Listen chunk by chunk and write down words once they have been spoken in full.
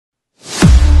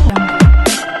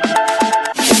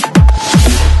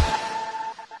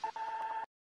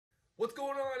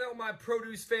my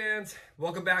produce fans?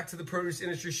 Welcome back to the Produce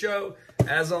Industry Show.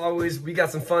 As always, we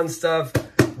got some fun stuff.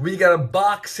 We got a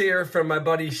box here from my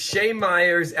buddy Shay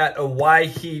Myers at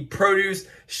Owyhee Produce,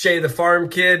 Shay the farm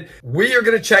kid. We are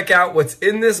gonna check out what's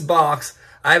in this box.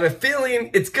 I have a feeling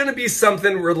it's gonna be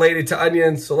something related to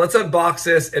onions, so let's unbox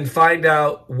this and find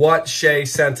out what Shay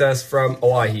sent us from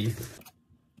Owyhee.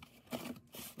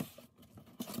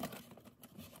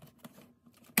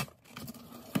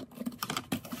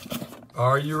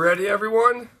 Are you ready,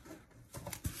 everyone?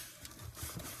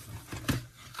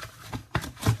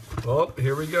 Oh,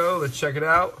 here we go. Let's check it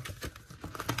out.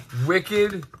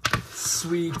 Wicked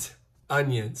sweet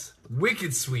onions.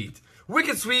 Wicked sweet.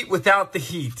 Wicked sweet without the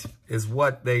heat is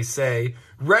what they say.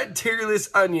 Red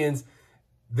Tearless onions.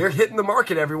 They're hitting the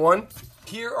market, everyone.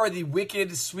 Here are the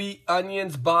Wicked Sweet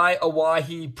Onions by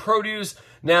Owyhee Produce.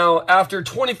 Now, after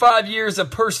 25 years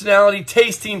of personality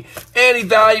tasting and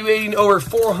evaluating over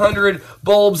 400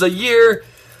 bulbs a year,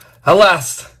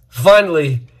 alas,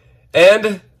 finally,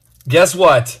 and guess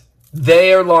what?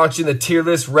 They are launching the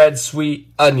Tearless Red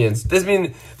Sweet Onions.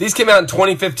 These came out in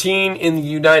 2015 in the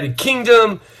United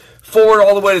Kingdom, forward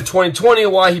all the way to 2020,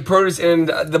 Owyhee Produce, and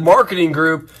the marketing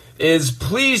group is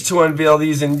pleased to unveil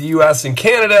these in the US and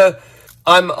Canada.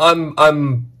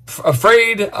 I'm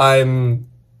afraid, I'm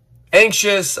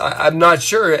anxious, I'm not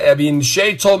sure. I mean,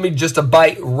 Shay told me just to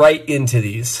bite right into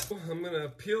these. I'm gonna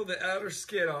peel the outer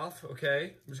skin off,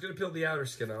 okay? I'm just gonna peel the outer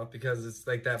skin off because it's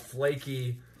like that flakiness.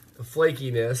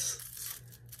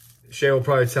 Shay will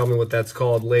probably tell me what that's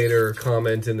called later, or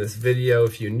comment in this video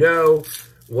if you know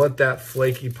what that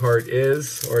flaky part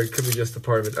is, or it could be just a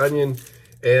part of an onion.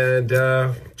 And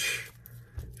here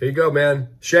you go, man.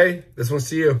 Shay, this one's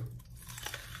to you.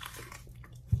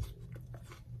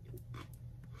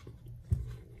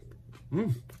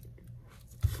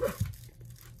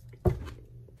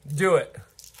 Do it.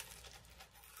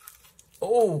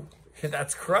 Oh,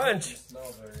 that's crunch.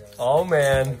 Oh,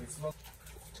 man.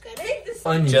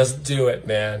 Just do it,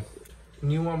 man.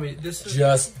 You want me? Just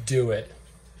do it.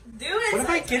 Do it. What am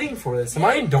I getting for this? Am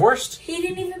I endorsed? He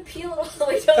didn't even peel it all the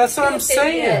way down. That's what I'm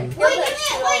saying. Wait, I'll do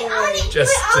it. I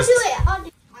just had to do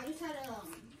something.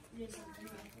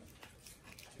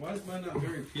 Why is mine not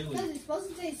very peely? Because it's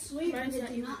supposed to taste sweet, but it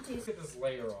does not taste. Look at this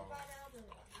layer off.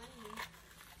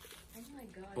 Oh my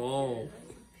god. Oh.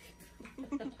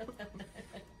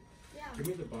 Give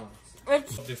me the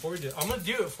box. Before we do, I'm gonna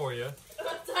do it for you.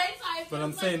 But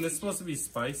I'm saying this is supposed to be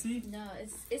spicy. No,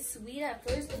 it's sweet at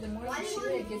first, but the more you chew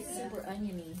it, it gets super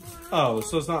oniony. Oh,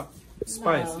 so it's not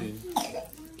spicy. No.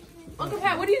 Uncle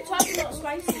Pat, what are you talking about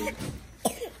spicy?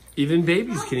 Even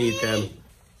babies can eat them.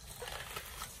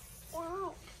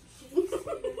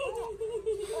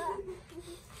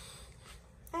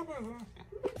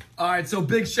 All right, so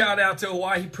big shout out to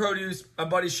Owyhee Produce, my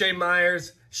buddy Shay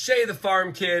Myers, Shay the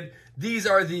farm kid. These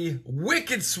are the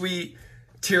wicked sweet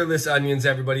Tearless onions,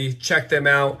 everybody. Check them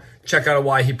out. Check out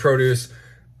Owyhee Produce.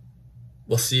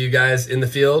 We'll see you guys in the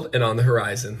field and on the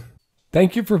horizon.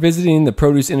 Thank you for visiting the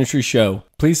Produce Industry Show.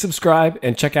 Please subscribe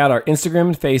and check out our Instagram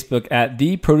and Facebook at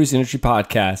The Produce Industry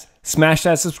Podcast. Smash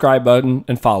that subscribe button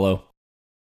and follow.